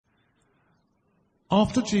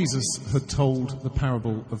After Jesus had told the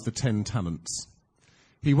parable of the 10 talents,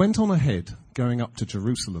 he went on ahead, going up to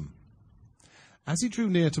Jerusalem. As he drew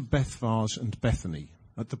near to Bethphage and Bethany,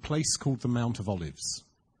 at the place called the Mount of Olives,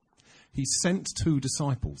 he sent 2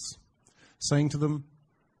 disciples, saying to them,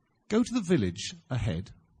 "Go to the village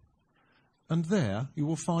ahead, and there you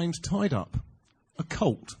will find tied up a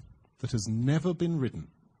colt that has never been ridden.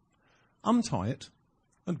 Untie it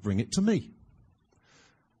and bring it to me.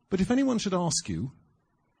 But if anyone should ask you,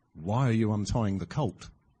 'Why are you untying the colt?'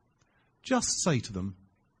 just say to them,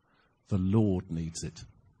 'The Lord needs it.'"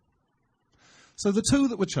 So the 2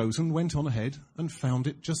 that were chosen went on ahead and found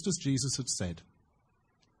it just as Jesus had said.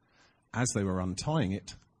 As they were untying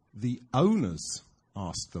it, the owners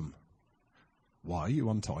asked them, "Why are you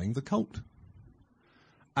untying the colt?"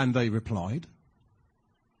 And they replied,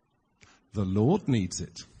 "The Lord needs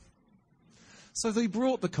it." So they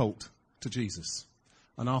brought the colt to Jesus,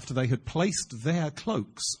 and after they had placed their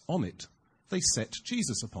cloaks on it, they set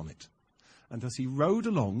Jesus upon it. And as he rode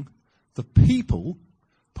along, the people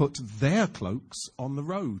put their cloaks on the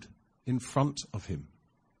road in front of him.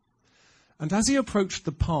 And as he approached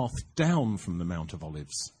the path down from the Mount of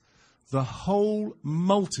Olives, the whole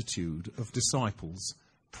multitude of disciples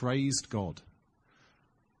praised God,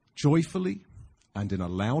 joyfully and in a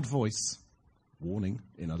loud voice, warning,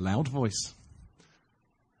 in a loud voice,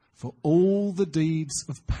 for all the deeds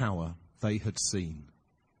of power they had seen,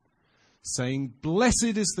 saying,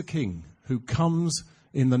 "Blessed is the King who comes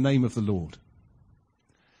in the name of the Lord.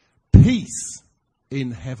 Peace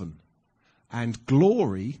in heaven and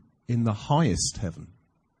glory in the highest heaven."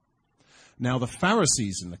 Now the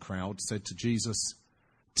Pharisees in the crowd said to Jesus,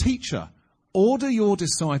 "Teacher, order your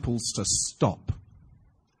disciples to stop."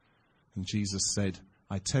 And Jesus said,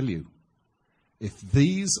 "I tell you, if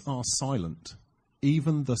these are silent,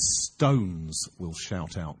 even the stones will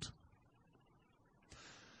shout out."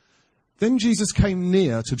 Then Jesus came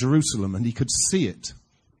near to Jerusalem, and he could see it.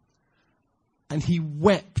 And he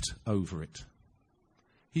wept over it.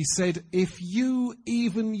 He said, "If you,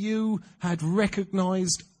 even you, had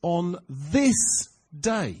recognized on this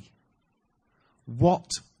day what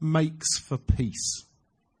makes for peace.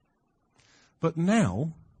 But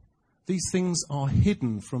now these things are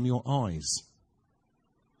hidden from your eyes.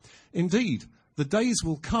 Indeed, the days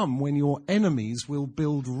will come when your enemies will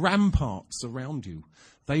build ramparts around you.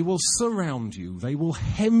 They will surround you. They will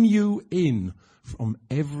hem you in from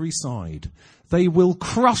every side. They will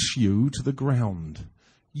crush you to the ground,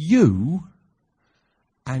 you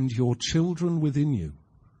and your children within you.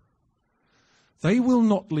 They will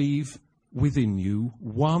not leave within you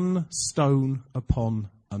one stone upon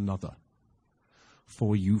another,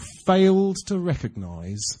 for you failed to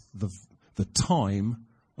recognize the time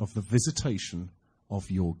of the visitation of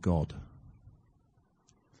your God."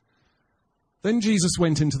 Then Jesus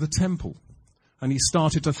went into the temple, and he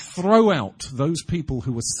started to throw out those people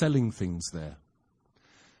who were selling things there.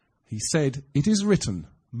 He said, "It is written,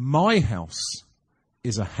 'My house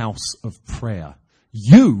is a house of prayer.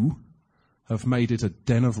 You have made it a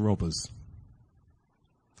den of robbers.'"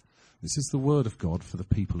 This is the word of God for the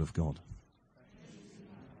people of God.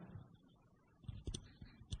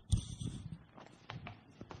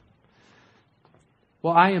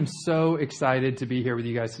 Well, I am so excited to be here with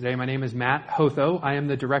you guys today. My name is Matt Hotho. I am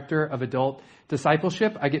the Director of Adult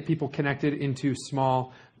Discipleship. I get people connected into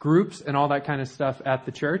small groups and all that kind of stuff at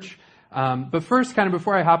the church. But first, kind of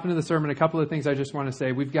before I hop into the sermon, a couple of things I just want to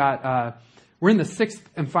say. We're in the 6th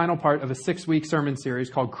and final part of a 6-week sermon series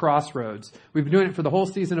called Crossroads. We've been doing it for the whole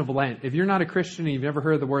season of Lent. If you're not a Christian and you've never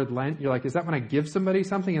heard the word Lent, you're like, is that when I give somebody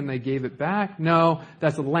something and they gave it back? No,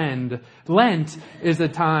 that's Lend. Lent is a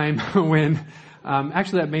time when...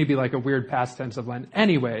 actually, that may be like a weird past tense of Lent.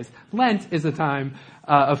 Anyways, Lent is a time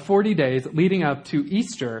of 40 days leading up to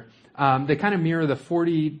Easter. They kind of mirror the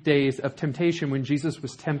 40 days of temptation when Jesus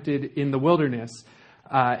was tempted in the wilderness.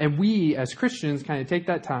 And we, as Christians, kind of take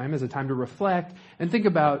that time as a time to reflect and think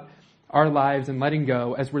about our lives and letting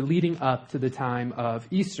go as we're leading up to the time of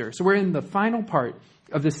Easter. So we're in the final part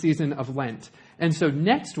of the season of Lent. And so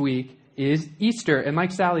next week is Easter. And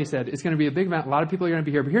like Sally said, it's going to be a big event. A lot of people are going to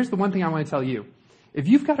be here. But here's the one thing I want to tell you. If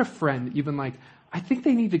you've got a friend that you've been like, I think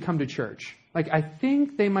they need to come to church. Like, I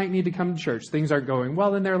think they might need to come to church. Things aren't going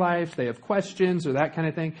well in their life. They have questions or that kind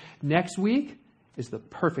of thing. Next week is the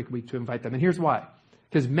perfect week to invite them. And here's why.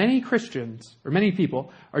 Because many Christians, or many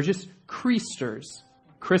people, are just creasters.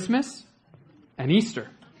 Christmas and Easter.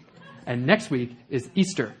 And next week is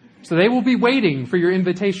Easter. So they will be waiting for your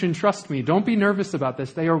invitation. Trust me. Don't be nervous about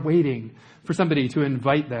this. They are waiting for somebody to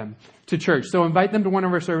invite them to church. So invite them to one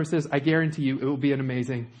of our services. I guarantee you it will be an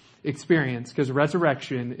amazing experience because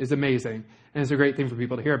resurrection is amazing and it's a great thing for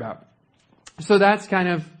people to hear about. So that's kind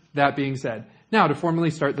of that being said. Now to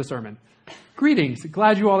formally start the sermon. Greetings.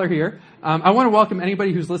 Glad you all are here. I want to welcome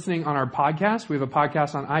anybody who's listening on our podcast. We have a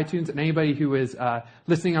podcast on iTunes, and anybody who is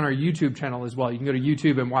listening on our YouTube channel as well. You can go to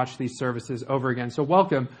YouTube and watch these services over again. So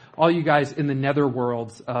welcome all you guys in the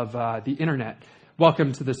netherworlds of the internet.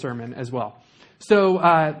 Welcome to the sermon as well. So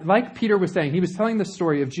like Peter was saying, he was telling the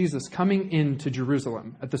story of Jesus coming into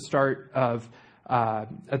Jerusalem at the start of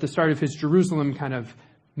his Jerusalem kind of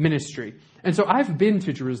ministry. And so I've been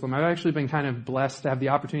to Jerusalem. I've actually been kind of blessed to have the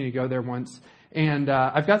opportunity to go there once. And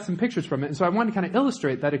I've got some pictures from it. And so I wanted to kind of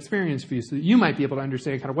illustrate that experience for you so that you might be able to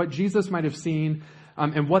understand kind of what Jesus might have seen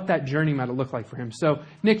and what that journey might have looked like for him. So,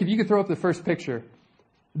 Nick, if you could throw up the first picture.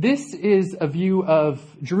 This is a view of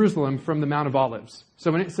Jerusalem from the Mount of Olives.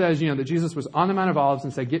 So when it says, that Jesus was on the Mount of Olives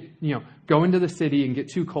and said, go into the city and get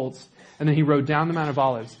 2 colts, and then he rode down the Mount of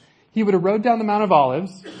Olives. He would have rode down the Mount of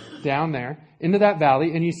Olives, down there, into that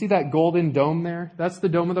valley, and you see that golden dome there? That's the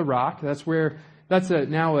Dome of the Rock. That's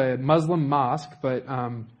now a Muslim mosque, but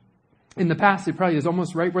in the past it probably is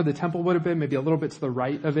almost right where the temple would have been, maybe a little bit to the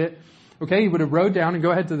right of it. Okay, he would have rode down, and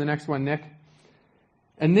go ahead to the next one, Nick.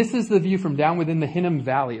 And this is the view from down within the Hinnom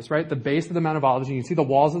Valley. It's right at the base of the Mount of Olives. You can see the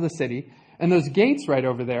walls of the city. And those gates right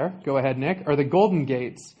over there, go ahead, Nick, are the golden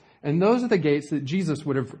gates. And those are the gates that Jesus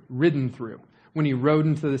would have ridden through when he rode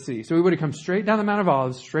into the city. So he would have come straight down the Mount of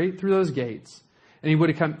Olives, straight through those gates. And he would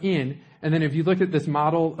have come in. And then if you look at this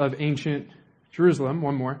model of ancient Jerusalem,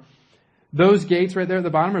 one more, those gates right there at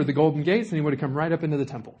the bottom are the golden gates, and he would have come right up into the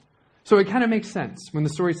temple. So it kind of makes sense when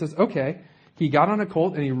the story says, okay, he got on a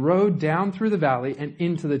colt and he rode down through the valley and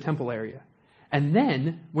into the temple area. And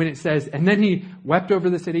then when it says, and then he wept over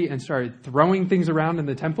the city and started throwing things around in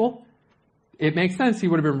the temple, it makes sense he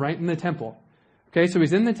would have been right in the temple. Okay, so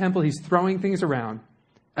he's in the temple, he's throwing things around.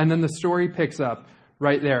 And then the story picks up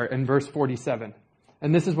right there in verse 47.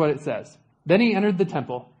 And this is what it says. Then he entered the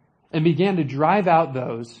temple and began to drive out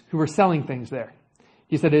those who were selling things there.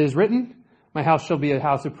 He said, "It is written, my house shall be a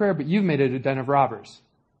house of prayer, but you've made it a den of robbers."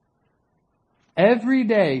 Every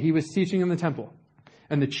day he was teaching in the temple.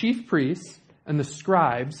 And the chief priests and the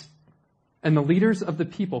scribes and the leaders of the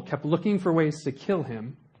people kept looking for ways to kill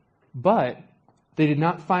him, but they did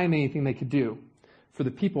not find anything they could do, for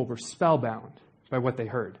the people were spellbound by what they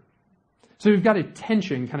heard. So we've got a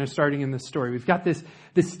tension kind of starting in this story. We've got this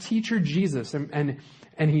teacher Jesus, and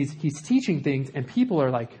he's teaching things, and people are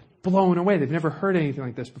like blown away. They've never heard anything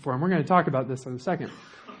like this before, and we're going to talk about this in a second.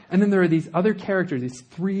 And then there are these other characters, these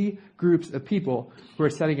 3 groups of people who are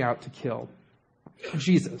setting out to kill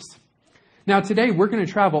Jesus. Now today we're going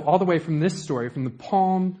to travel all the way from this story, from the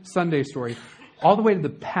Palm Sunday story, all the way to the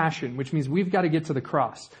Passion, which means we've got to get to the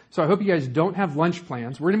cross. So I hope you guys don't have lunch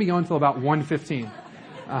plans. We're going to be going until about 1:15.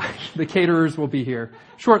 The caterers will be here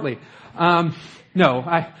shortly. I'm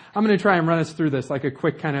going to try and run us through this like a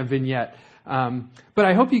quick kind of vignette. But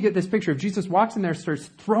I hope you get this picture of Jesus walks in there, starts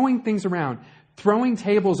throwing things around, throwing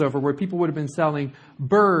tables over where people would have been selling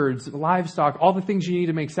birds, livestock, all the things you need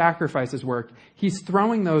to make sacrifices work. He's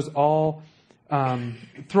throwing those all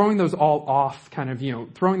off, kind of,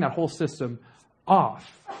 throwing that whole system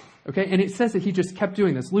off. Okay, and it says that he just kept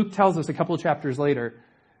doing this. Luke tells us a couple of chapters later,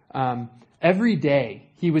 every day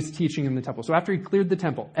he was teaching in the temple. So after he cleared the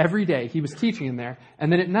temple, every day he was teaching in there.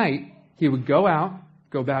 And then at night, he would go out,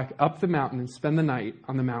 go back up the mountain and spend the night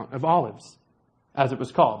on the Mount of Olives, as it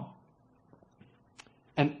was called.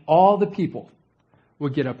 And all the people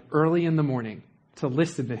would get up early in the morning to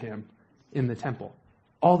listen to him in the temple.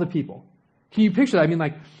 All the people. Can you picture that? I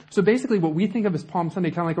mean, so basically what we think of as Palm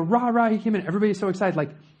Sunday, kind of like a rah-rah, he came in, everybody's so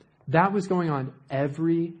excited. That was going on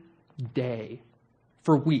every day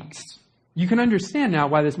for weeks. You can understand now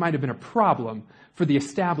why this might have been a problem for the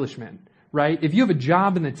establishment, right? If you have a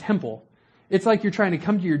job in the temple, it's like you're trying to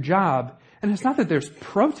come to your job, and it's not that there's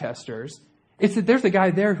protesters. It's that there's a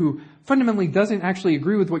guy there who fundamentally doesn't actually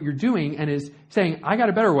agree with what you're doing and is saying, I got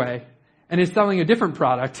a better way, and is selling a different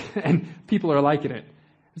product, and people are liking it.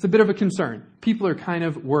 It's a bit of a concern. People are kind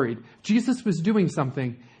of worried. Jesus was doing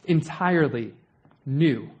something entirely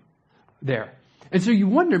new there. And so you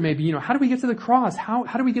wonder maybe, how do we get to the cross? How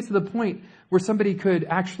do we get to the point where somebody could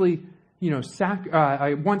actually,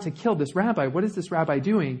 I want to kill this rabbi. What is this rabbi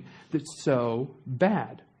doing that's so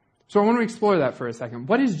bad? So I want to explore that for a second.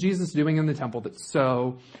 What is Jesus doing in the temple that's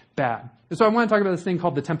so bad? And so I want to talk about this thing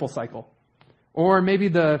called the temple cycle. Or maybe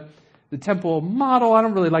the the temple model. I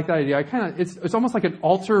don't really like that idea. It's almost like an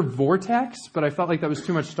altar vortex, but I felt like that was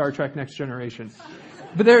too much Star Trek Next Generation.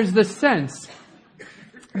 But there is this sense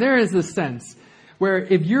where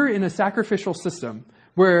if you're in a sacrificial system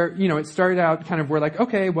where, it started out kind of where like,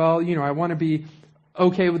 okay, well, I want to be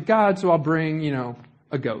okay with God, so I'll bring,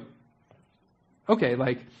 a goat. Okay,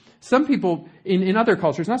 like some people in other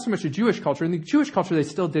cultures, not so much a Jewish culture, in the Jewish culture they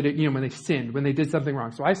still did it, when they sinned, when they did something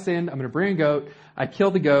wrong. So I sinned, I'm going to bring a goat, I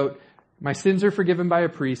kill the goat, my sins are forgiven by a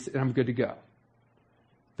priest, and I'm good to go.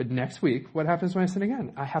 But next week, what happens when I sin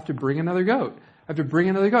again? I have to bring another goat. And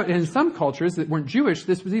in some cultures that weren't Jewish,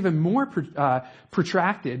 this was even more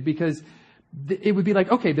protracted because it would be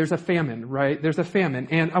like, okay, there's a famine, right? There's a famine.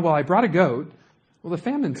 And, I brought a goat. Well, the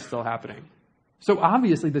famine's still happening. So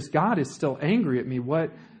obviously this God is still angry at me.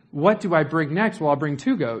 What do I bring next? Well, I'll bring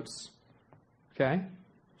 2 goats. Okay?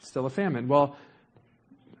 Still a famine. Well,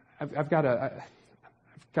 I've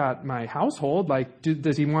got my household. Like,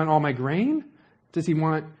 does he want all my grain? Does he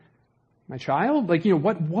want my child? Like,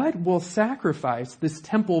 what will sacrifice this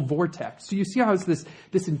temple vortex? So you see how it's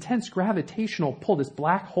this intense gravitational pull, this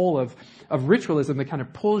black hole of ritualism that kind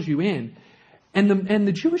of pulls you in. And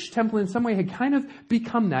the Jewish temple in some way had kind of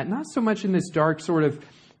become that, not so much in this dark sort of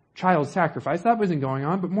child sacrifice, that wasn't going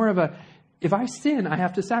on, but more of if I sin, I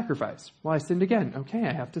have to sacrifice. Well, I sinned again. Okay,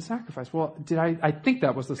 I have to sacrifice. Well, I think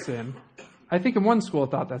that was a sin. I think in one school I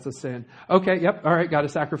thought that's a sin. Okay, yep, all right, got to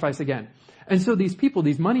sacrifice again. And so these people,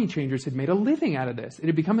 these money changers, had made a living out of this. It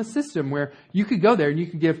had become a system where you could go there and you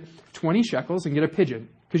could give 20 shekels and get a pigeon.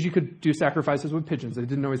 Because you could do sacrifices with pigeons. They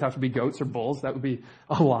didn't always have to be goats or bulls. That would be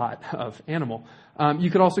a lot of animal. You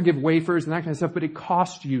could also give wafers and that kind of stuff, but it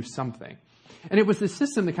cost you something. And it was this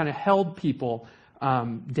system that kind of held people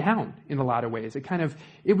down in a lot of ways.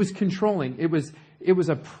 It was controlling. It was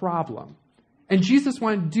a problem. And Jesus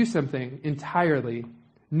wanted to do something entirely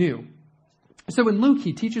new. So in Luke,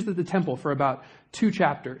 he teaches at the temple for about 2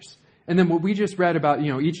 chapters. And then what we just read about,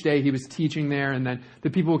 each day he was teaching there and then the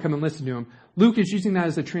people would come and listen to him. Luke is using that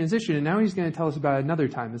as a transition, and now he's going to tell us about another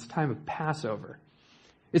time, this time of Passover.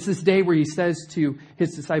 It's this day where he says to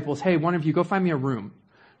his disciples, hey, one of you, go find me a room.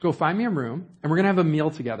 Go find me a room, and we're going to have a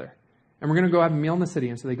meal together. And we're going to go have a meal in the city.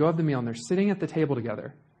 And so they go have the meal, and they're sitting at the table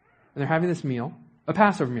together, and they're having this meal, a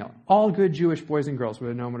Passover meal. All good Jewish boys and girls would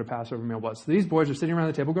have known what a Passover meal was. So these boys are sitting around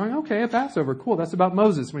the table going, okay, a Passover, cool. That's about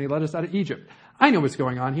Moses when he led us out of Egypt. I know what's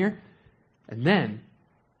going on here. And then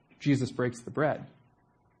Jesus breaks the bread.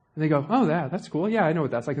 And they go, oh, that's cool. Yeah, I know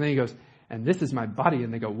what that's like. And then he goes, and this is my body.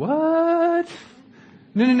 And they go, what?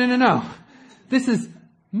 No. This is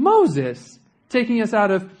Moses taking us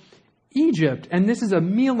out of Egypt. And this is a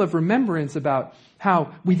meal of remembrance about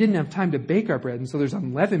how we didn't have time to bake our bread. And so there's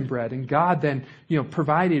unleavened bread. And God then,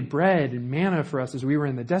 provided bread and manna for us as we were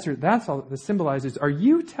in the desert. That's all this symbolizes. Are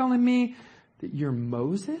you telling me that you're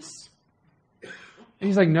Moses? And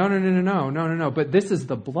he's like, no. But this is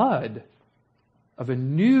the blood of a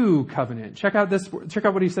new covenant. Check out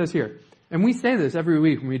what he says here. And we say this every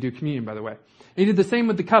week when we do communion, by the way. And he did the same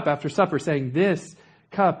with the cup after supper, saying, this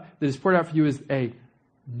cup that is poured out for you is a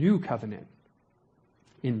new covenant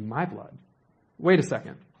in my blood. Wait a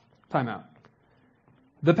second. Time out.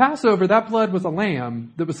 The Passover, that blood was a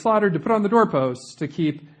lamb that was slaughtered to put on the doorposts to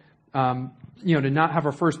keep, to not have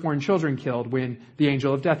our firstborn children killed when the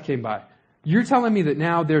angel of death came by. You're telling me that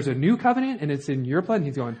now there's a new covenant and it's in your blood? And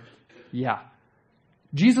he's going, yeah.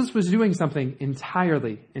 Jesus was doing something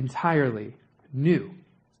entirely new.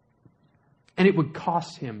 And it would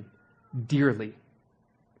cost him dearly.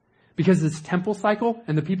 Because this temple cycle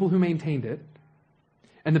and the people who maintained it,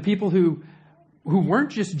 and the people who weren't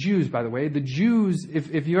just Jews, by the way, the Jews,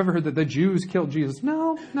 if you ever heard that the Jews killed Jesus,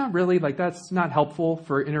 no, not really. Like, that's not helpful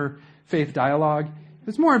for interfaith dialogue.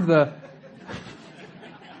 It's more of the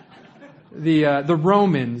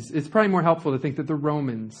Romans. It's probably more helpful to think that the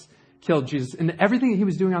Romans killed Jesus. And everything that he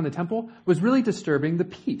was doing on the temple was really disturbing the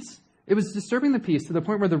peace. It was disturbing the peace to the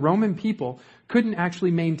point where the Roman people couldn't actually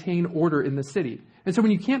maintain order in the city. And so when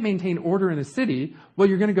you can't maintain order in a city, well,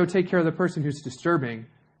 you're going to go take care of the person who's disturbing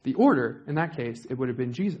the order. In that case, it would have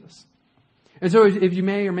been Jesus. And so if you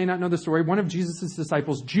may or may not know the story, one of Jesus'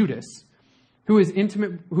 disciples, Judas, who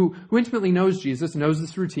intimately knows Jesus, knows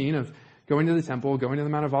this routine of going to the temple, going to the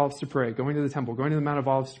Mount of Olives to pray, going to the temple, going to the Mount of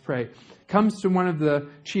Olives to pray, comes to one of the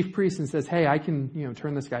chief priests and says, hey, I can,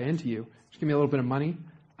 turn this guy into you. Just give me a little bit of money.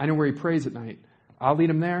 I know where he prays at night. I'll lead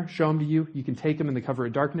him there, show him to you. You can take him in the cover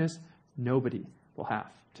of darkness. Nobody will have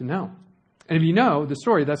to know. And if you know the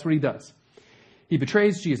story, that's what he does. He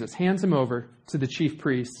betrays Jesus, hands him over to the chief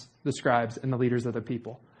priests, the scribes, and the leaders of the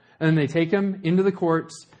people. And then they take him into the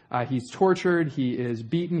courts. He's tortured. He is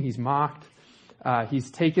beaten. He's mocked.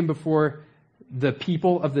 He's taken before the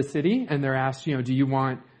people of the city, and they're asked, do you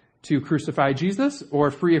want to crucify Jesus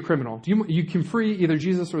or free a criminal? You can free either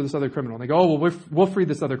Jesus or this other criminal. And they go, oh, well, we'll free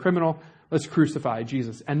this other criminal. Let's crucify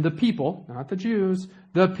Jesus. And the people, not the Jews,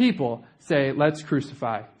 the people say, let's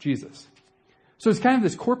crucify Jesus. So it's kind of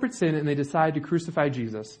this corporate sin, and they decide to crucify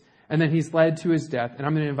Jesus. And then he's led to his death. And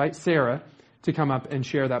I'm going to invite Sarah to come up and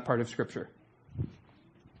share that part of Scripture.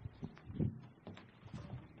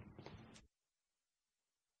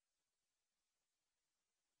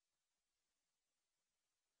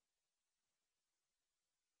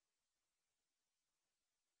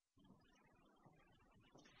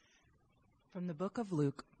 From the book of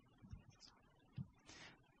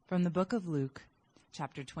Luke,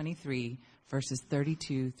 chapter 23, verses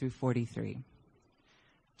 32 through 43.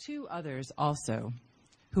 2 others also,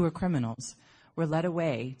 who were criminals, were led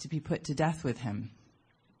away to be put to death with him.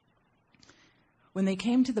 When they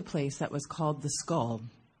came to the place that was called the Skull,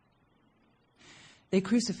 they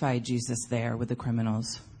crucified Jesus there with the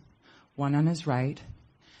criminals, one on his right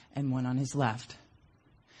and one on his left.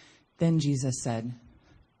 Then Jesus said,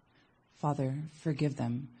 Father, forgive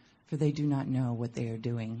them, for they do not know what they are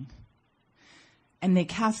doing. And they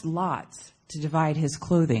cast lots to divide his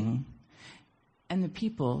clothing, and the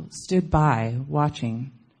people stood by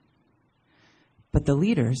watching. But the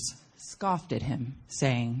leaders scoffed at him,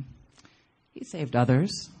 saying, He saved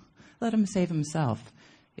others. Let him save himself,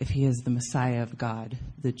 if he is the Messiah of God,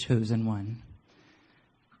 the chosen one.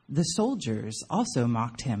 The soldiers also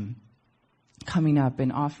mocked him, coming up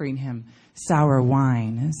and offering him sour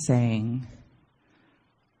wine, saying,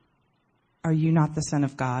 Are you not the Son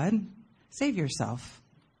of God? Save yourself.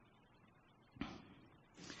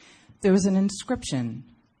 There was an inscription,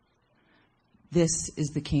 This is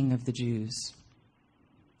the King of the Jews.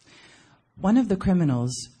 One of the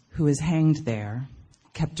criminals who was hanged there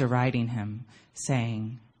kept deriding him,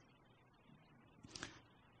 saying,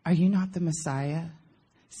 Are you not the Messiah?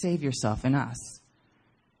 Save yourself and us.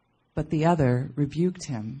 But the other rebuked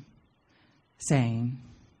him, saying,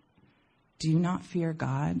 Do you not fear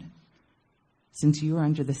God, since you are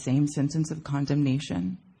under the same sentence of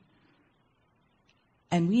condemnation?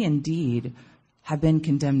 And we indeed have been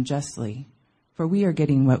condemned justly, for we are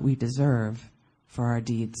getting what we deserve for our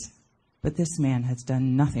deeds. But this man has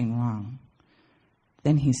done nothing wrong.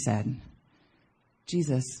 Then he said,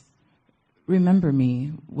 Jesus, remember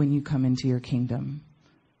me when you come into your kingdom.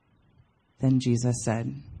 Then Jesus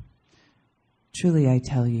said, Truly I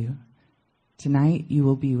tell you, tonight you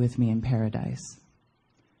will be with me in paradise.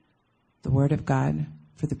 The word of God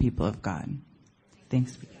for the people of God.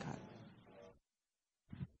 Thanks be to God.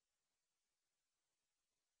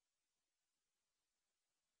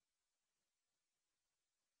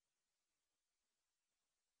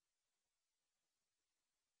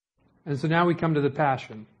 And so now we come to the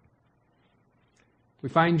Passion. We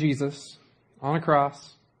find Jesus on a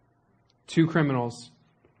cross, 2 criminals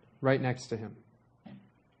right next to him.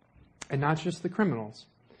 And not just the criminals,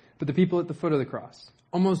 but the people at the foot of the cross.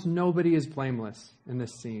 Almost nobody is blameless in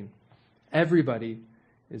this scene. Everybody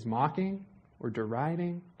is mocking or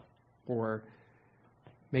deriding or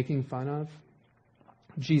making fun of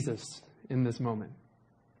Jesus in this moment.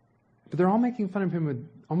 But they're all making fun of him with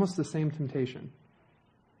almost the same temptation.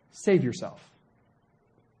 Save yourself.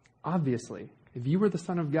 Obviously, if you were the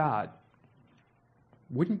Son of God,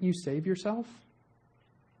 wouldn't you save yourself?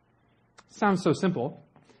 Sounds so simple.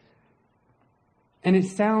 And it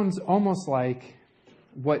sounds almost like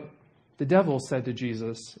what the devil said to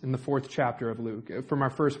Jesus in the 4th chapter of Luke, from our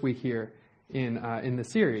first week here in the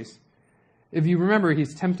series. If you remember,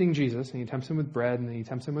 he's tempting Jesus, and he tempts him with bread, and then he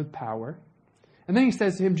tempts him with power. And then he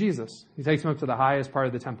says to him, Jesus, he takes him up to the highest part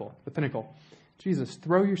of the temple, the pinnacle. Jesus,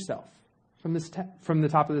 throw yourself from the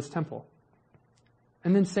top of this temple,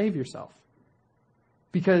 and then save yourself.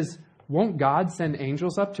 Because won't God send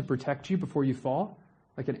angels up to protect you before you fall?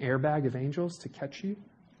 Like an airbag of angels to catch you?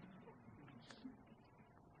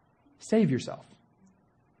 Save yourself.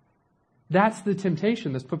 That's the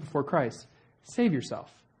temptation that's put before Christ. Save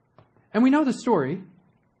yourself. And we know the story.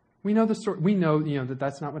 We know that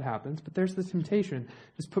that's not what happens, but there's the temptation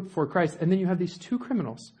that's put before Christ. And then you have these 2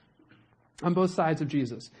 criminals on both sides of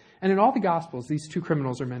Jesus. And in all the Gospels, these 2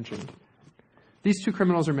 criminals are mentioned. These 2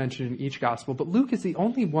 criminals are mentioned in each Gospel, but Luke is the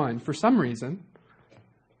only one, for some reason,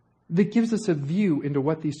 that gives us a view into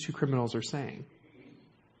what these 2 criminals are saying.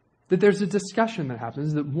 That there's a discussion that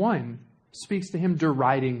happens, that one speaks to him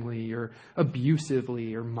deridingly or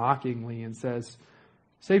abusively or mockingly and says,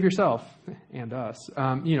 save yourself and us.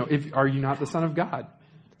 Are you not the Son of God?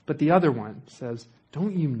 But the other one says,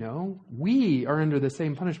 don't you know? We are under the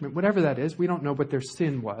same punishment, whatever that is. We don't know what their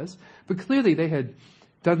sin was. But clearly they had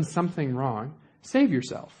done something wrong. Save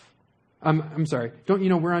yourself. I'm sorry. Don't you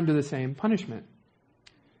know we're under the same punishment?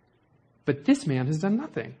 But this man has done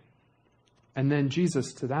nothing. And then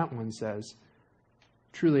Jesus to that one says,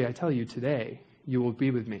 truly I tell you, today you will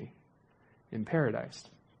be with me in paradise.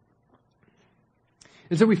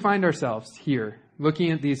 And so we find ourselves here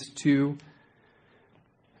looking at these two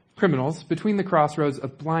criminals between the crossroads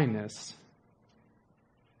of blindness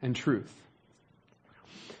and truth.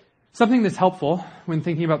 Something that's helpful when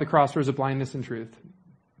thinking about the crossroads of blindness and truth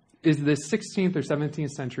is the 16th or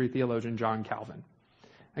 17th century theologian John Calvin.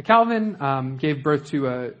 Now, Calvin gave birth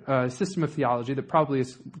to a system of theology that probably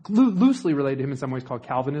is loosely related to him in some ways called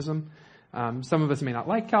Calvinism. Some of us may not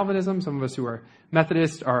like Calvinism. Some of us who are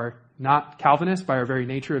Methodists are not Calvinists by our very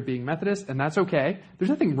nature of being Methodist, and that's okay. There's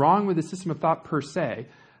nothing wrong with the system of thought per se.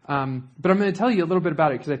 But I'm going to tell you a little bit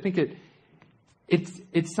about it because I think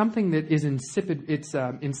it's something that is insipid. It's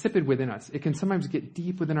insipid within us. It can sometimes get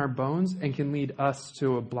deep within our bones and can lead us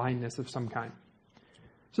to a blindness of some kind.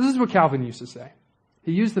 So this is what Calvin used to say.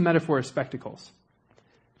 He used the metaphor of spectacles.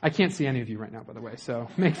 I can't see any of you right now, by the way, so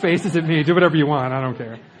make faces at me. Do whatever you want. I don't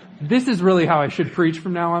care. This is really how I should preach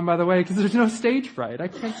from now on, by the way, because there's no stage fright. I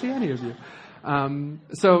can't see any of you.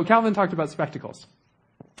 So Calvin talked about spectacles.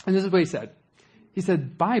 And this is what he said. He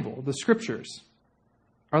said, Bible, the scriptures,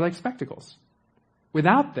 are like spectacles.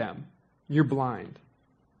 Without them, you're blind.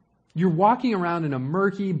 You're walking around in a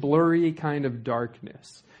murky, blurry kind of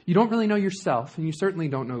darkness. You don't really know yourself, and you certainly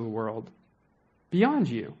don't know the world beyond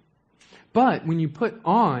you. But when you put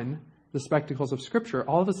on the spectacles of Scripture,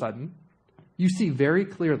 all of a sudden, you see very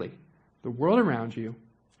clearly the world around you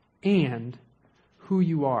and who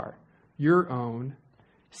you are, your own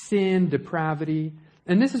sin, depravity.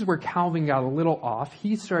 And this is where Calvin got a little off.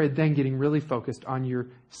 He started then getting really focused on your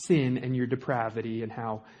sin and your depravity and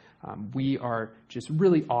how we are just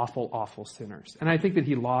really awful, awful sinners. And I think that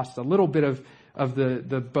he lost a little bit of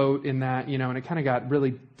the boat in that, and it kind of got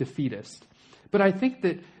really defeatist. But I think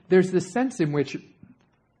that there's this sense in which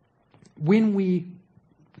when we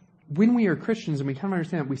are Christians and we kind of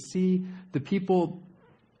understand that we see the people,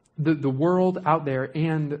 the world out there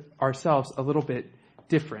and ourselves a little bit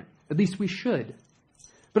different. At least we should.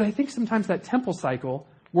 But I think sometimes that temple cycle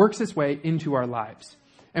works its way into our lives.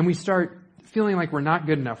 And we start feeling like we're not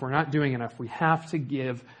good enough, we're not doing enough, we have to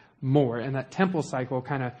give more. And that temple cycle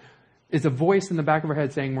kind of is a voice in the back of our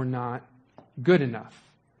head saying we're not good enough.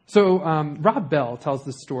 So Rob Bell tells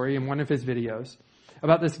this story in one of his videos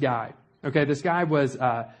about this guy. Okay, this guy was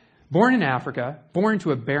born in Africa, born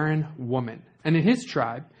to a barren woman. And in his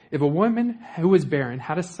tribe, if a woman who was barren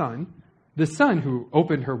had a son, the son who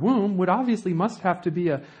opened her womb would obviously must have to be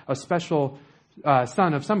a special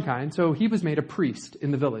son of some kind. So he was made a priest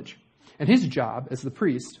in the village. And his job as the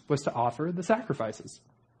priest was to offer the sacrifices.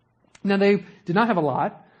 Now, they did not have a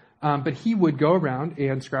lot. But he would go around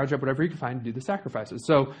and scrounge up whatever he could find to do the sacrifices.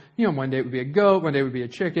 So, one day it would be a goat, one day it would be a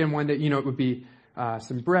chicken, one day, it would be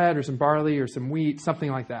some bread or some barley or some wheat,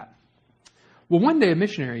 something like that. Well, one day a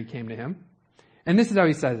missionary came to him, and this is how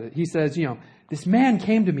he says it. He says, this man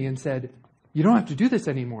came to me and said, you don't have to do this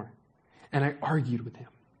anymore. And I argued with him,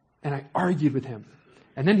 and I argued with him.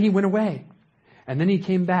 And then he went away, and then he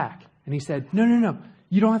came back, and he said, no.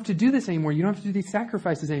 You don't have to do this anymore. You don't have to do these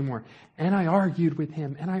sacrifices anymore. And I argued with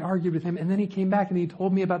him, and I argued with him. And then he came back and he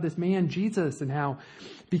told me about this man, Jesus, and how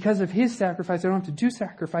because of his sacrifice, I don't have to do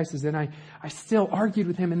sacrifices. And I still argued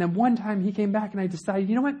with him. And then one time he came back and I decided,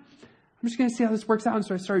 you know what? I'm just going to see how this works out. And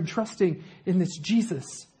so I started trusting in this Jesus.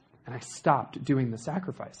 And I stopped doing the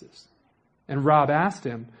sacrifices. And Rob asked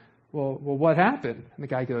him, well, what happened? And the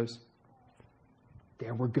guy goes,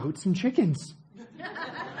 there were goats and chickens.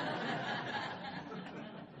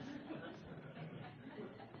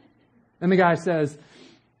 And the guy says,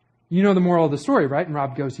 you know the moral of the story, right? And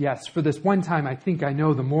Rob goes, yes, for this one time I think I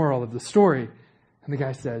know the moral of the story. And the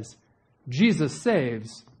guy says, Jesus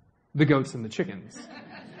saves the goats and the chickens.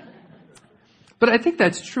 But I think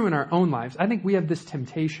that's true in our own lives. I think we have this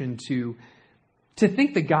temptation to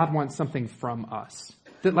think that God wants something from us.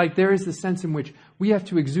 That there is this sense in which we have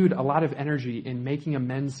to exude a lot of energy in making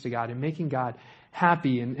amends to God and making God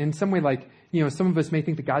happy. And in some way, some of us may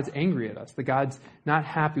think that God's angry at us, that God's not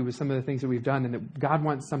happy with some of the things that we've done, and that God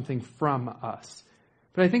wants something from us.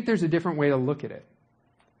 But I think there's a different way to look at it.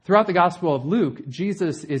 Throughout the Gospel of Luke,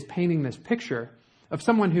 Jesus is painting this picture of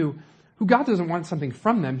someone who God doesn't want something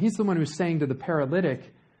from them. He's the one who's saying to the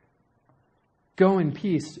paralytic, go in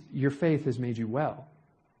peace, your faith has made you well.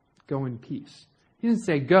 Go in peace. He doesn't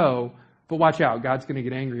say go, but watch out, God's going to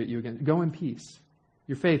get angry at you again. Go in peace.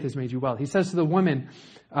 Your faith has made you well. He says to the woman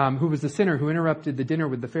who was the sinner who interrupted the dinner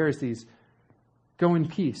with the Pharisees, go in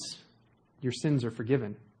peace. Your sins are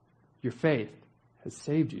forgiven. Your faith has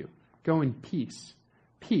saved you. Go in peace.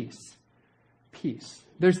 Peace. Peace.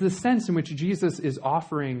 There's this sense in which Jesus is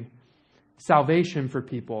offering salvation for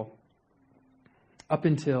people up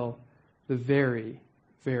until the very,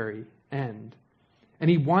 very end. And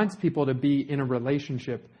he wants people to be in a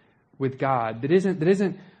relationship with God that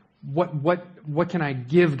isn't what can I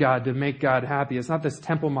give God to make God happy? It's not this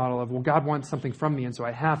temple model of, well, God wants something from me, and so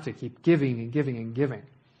I have to keep giving and giving and giving.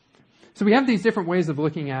 So we have these different ways of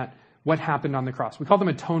looking at what happened on the cross. We call them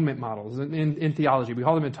atonement models in theology. We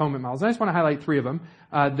call them atonement models. And I just want to highlight three of them.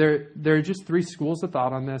 There are just three schools of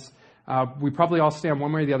thought on this. We probably all stand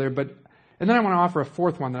one way or the other, and then I want to offer a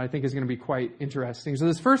fourth one that I think is going to be quite interesting. So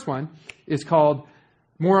this first one is called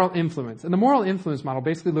moral influence. And the moral influence model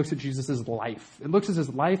basically looks at Jesus' life. It looks at his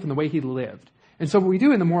life and the way he lived. And so what we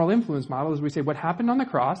do in the moral influence model is we say what happened on the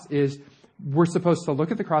cross is we're supposed to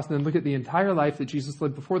look at the cross and then look at the entire life that Jesus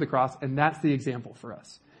lived before the cross, and that's the example for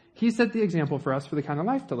us. He set the example for us for the kind of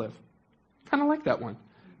life to live. Kind of like that one.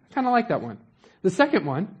 The second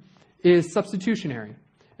one is substitutionary.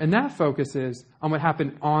 And that focuses on what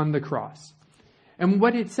happened on the cross. And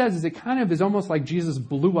what it says is it kind of is almost like Jesus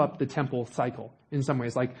blew up the temple cycle in some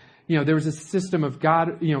ways. Like, there was a system of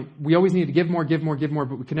God, we always need to give more,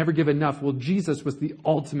 but we can never give enough. Well, Jesus was the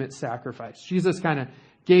ultimate sacrifice. Jesus kind of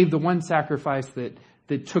gave the one sacrifice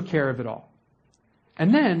that took care of it all.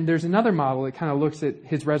 And then there's another model that kind of looks at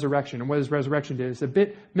his resurrection and what his resurrection did. It's a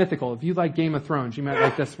bit mythical. If you like Game of Thrones, you might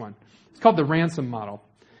like this one. It's called the ransom model.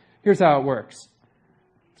 Here's how it works.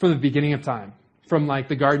 From the beginning of time, from like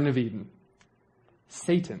the Garden of Eden,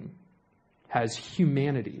 Satan has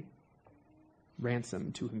humanity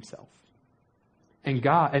ransomed to himself. And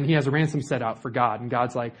he has a ransom set out for God. And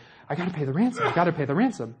God's like, I got to pay the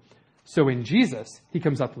ransom. So in Jesus, he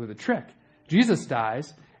comes up with a trick. Jesus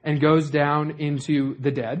dies and goes down into the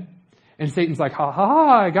dead. And Satan's like, ha, ha,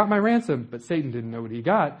 ha, I got my ransom. But Satan didn't know what he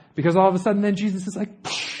got. Because all of a sudden then Jesus is like,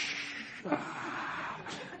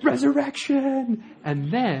 resurrection.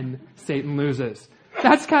 And then Satan loses.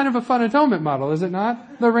 That's kind of a fun atonement model, is it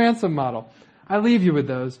not? The ransom model. I leave you with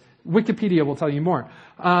those. Wikipedia will tell you more.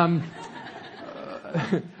 But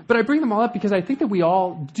I bring them all up because I think that we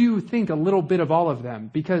all do think a little bit of all of them,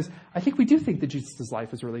 because I think we do think that Jesus'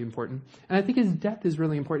 life is really important. And I think his death is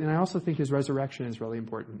really important. And I also think his resurrection is really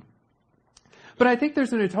important. But I think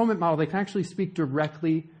there's an atonement model that can actually speak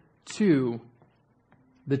directly to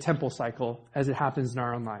the temple cycle as it happens in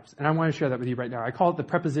our own lives. And I want to share that with you right now. I call it the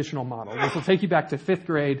prepositional model. This will take you back to 5th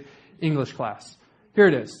grade English class. Here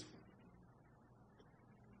it is.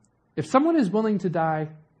 If someone is willing to die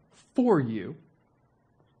for you,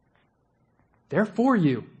 they're for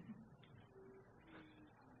you.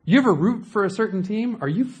 You ever root for a certain team? Are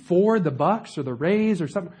you for the Bucks or the Rays or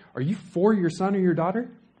something? Are you for your son or your daughter?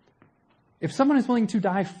 If someone is willing to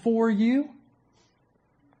die for you,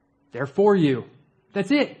 they're for you. That's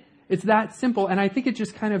it. It's that simple. And I think it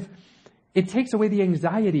just it takes away the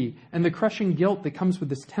anxiety and the crushing guilt that comes with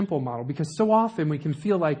this temple model, because so often we can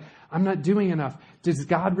feel like, I'm not doing enough. Does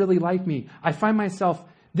God really like me?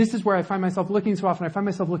 This is where I find myself looking so often. I find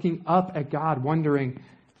myself looking up at God, wondering,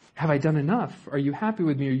 have I done enough? Are you happy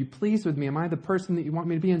with me? Are you pleased with me? Am I the person that you want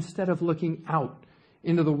me to be? Instead of looking out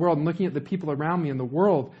into the world and looking at the people around me and the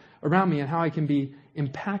world around me and how I can be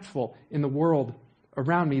impactful in the world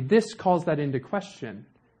around me. This calls that into question.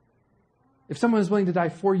 If someone is willing to die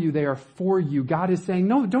for you, they are for you. God is saying,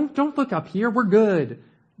 no, don't look up here. We're good.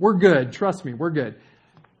 We're good. Trust me, we're good.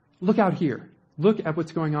 Look out here. Look at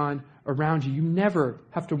what's going on around you. You never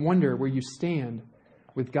have to wonder where you stand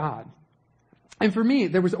with God. And for me,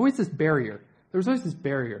 there was always this barrier.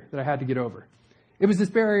 That I had to get over. It was this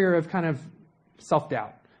barrier of kind of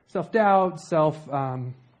self-doubt.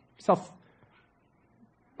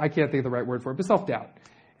 I can't think of the right word for it, but self-doubt.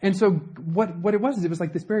 And so what it was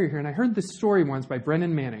like this barrier here. And I heard this story once by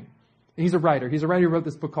Brennan Manning. And he's a writer. He's a writer who wrote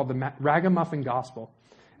this book called The Ragamuffin Gospel.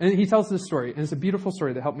 And he tells this story. And it's a beautiful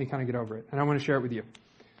story that helped me kind of get over it. And I want to share it with you.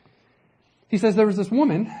 He says there was this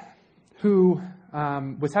woman who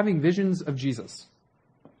was having visions of Jesus.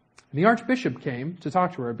 And the archbishop came to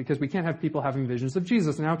talk to her because we can't have people having visions of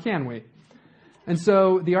Jesus now, can we? And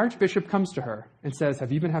so the archbishop comes to her and says,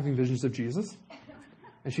 have you been having visions of Jesus?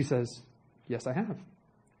 And she says, yes, I have.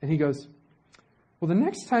 And he goes, well, the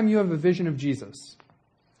next time you have a vision of Jesus,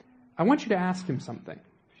 I want you to ask him something.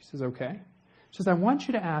 She says, okay. She says, I want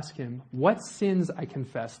you to ask him what sins I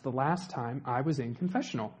confessed the last time I was in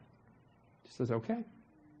confessional. She says, okay.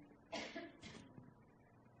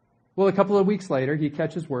 Well, a couple of weeks later, he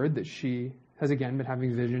catches word that she has again been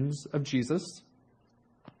having visions of Jesus.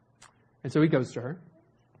 And so he goes to her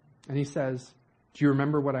and he says, do you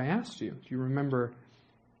remember what I asked you? Do you remember,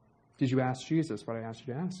 did you ask Jesus what I asked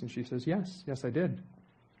you to ask? And she says, yes, I did.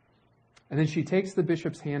 And then she takes the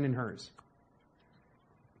bishop's hand in hers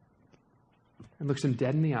and looks him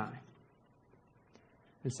dead in the eye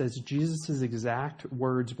and says, Jesus' exact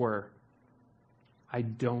words were, I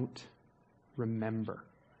don't remember.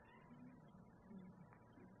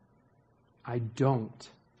 I don't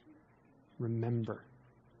remember.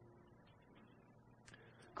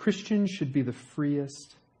 Christians should be the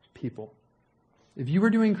freest people. If you are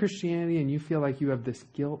doing Christianity and you feel like you have this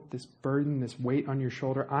guilt, this burden, this weight on your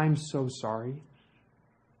shoulder, I'm so sorry.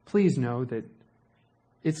 Please know that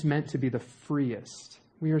it's meant to be the freest.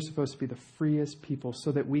 We are supposed to be the freest people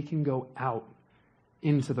so that we can go out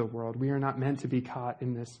into the world. We are not meant to be caught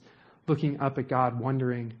in this looking up at God,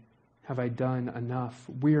 wondering, have I done enough?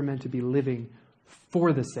 We are meant to be living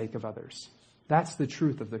for the sake of others. That's the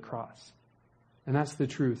truth of the cross. And that's the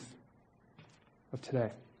truth of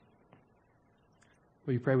today.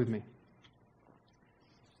 Will you pray with me?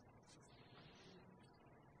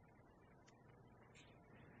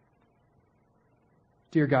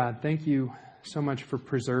 Dear God, thank you so much for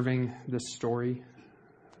preserving this story,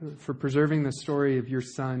 for preserving the story of your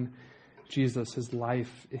Son, Jesus, his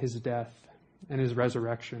life, his death, and his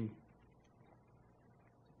resurrection.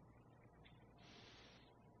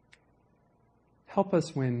 Help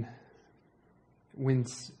us when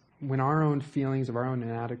our own feelings of our own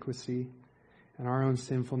inadequacy and our own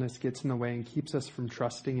sinfulness gets in the way and keeps us from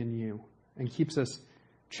trusting in you and keeps us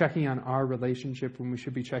checking on our relationship when we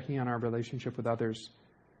should be checking on our relationship with others.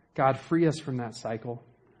 God, free us from that cycle.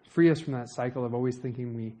 Free us from that cycle of always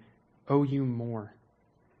thinking we owe you more.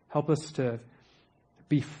 Help us to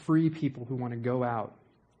be free people who want to go out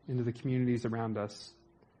into the communities around us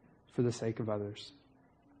for the sake of others.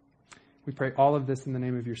 We pray all of this in the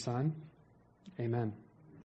name of your Son. Amen.